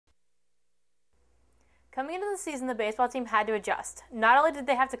Coming into the season, the baseball team had to adjust. Not only did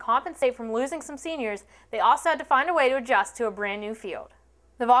they have to compensate from losing some seniors, they also had to find a way to adjust to a brand new field.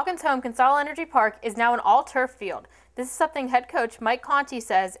 The Vulcans' home, Consol Energy Park, is now an all-turf field. This is something head coach Mike Conti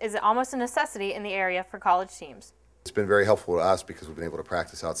says is almost a necessity in the area for college teams. It's been very helpful to us because we've been able to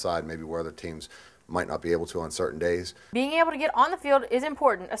practice outside, maybe where other teams might not be able to on certain days. Being able to get on the field is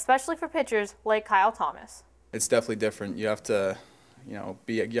important, especially for pitchers like Kyle Thomas. It's definitely different. You have to, you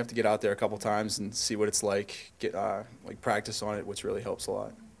have to get out there a couple times and see what it's like. Get practice on it, which really helps a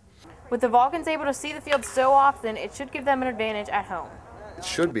lot. With the Vulcans able to see the field so often, it should give them an advantage at home. It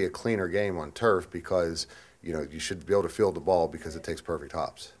should be a cleaner game on turf because you should be able to field the ball because it takes perfect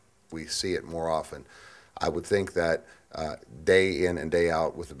hops. We see it more often. I would think that day in and day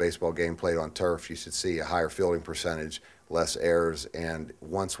out with the baseball game played on turf, you should see a higher fielding percentage, less errors, and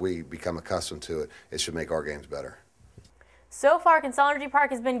once we become accustomed to it, it should make our games better. So far, Consol Energy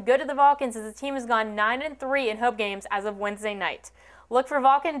Park has been good to the Vulcans as the team has gone 9-3 in home games as of Wednesday night. Look for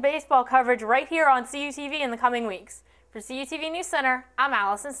Vulcan baseball coverage right here on CUTV in the coming weeks. For CUTV News Center, I'm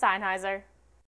Allison Steinheiser.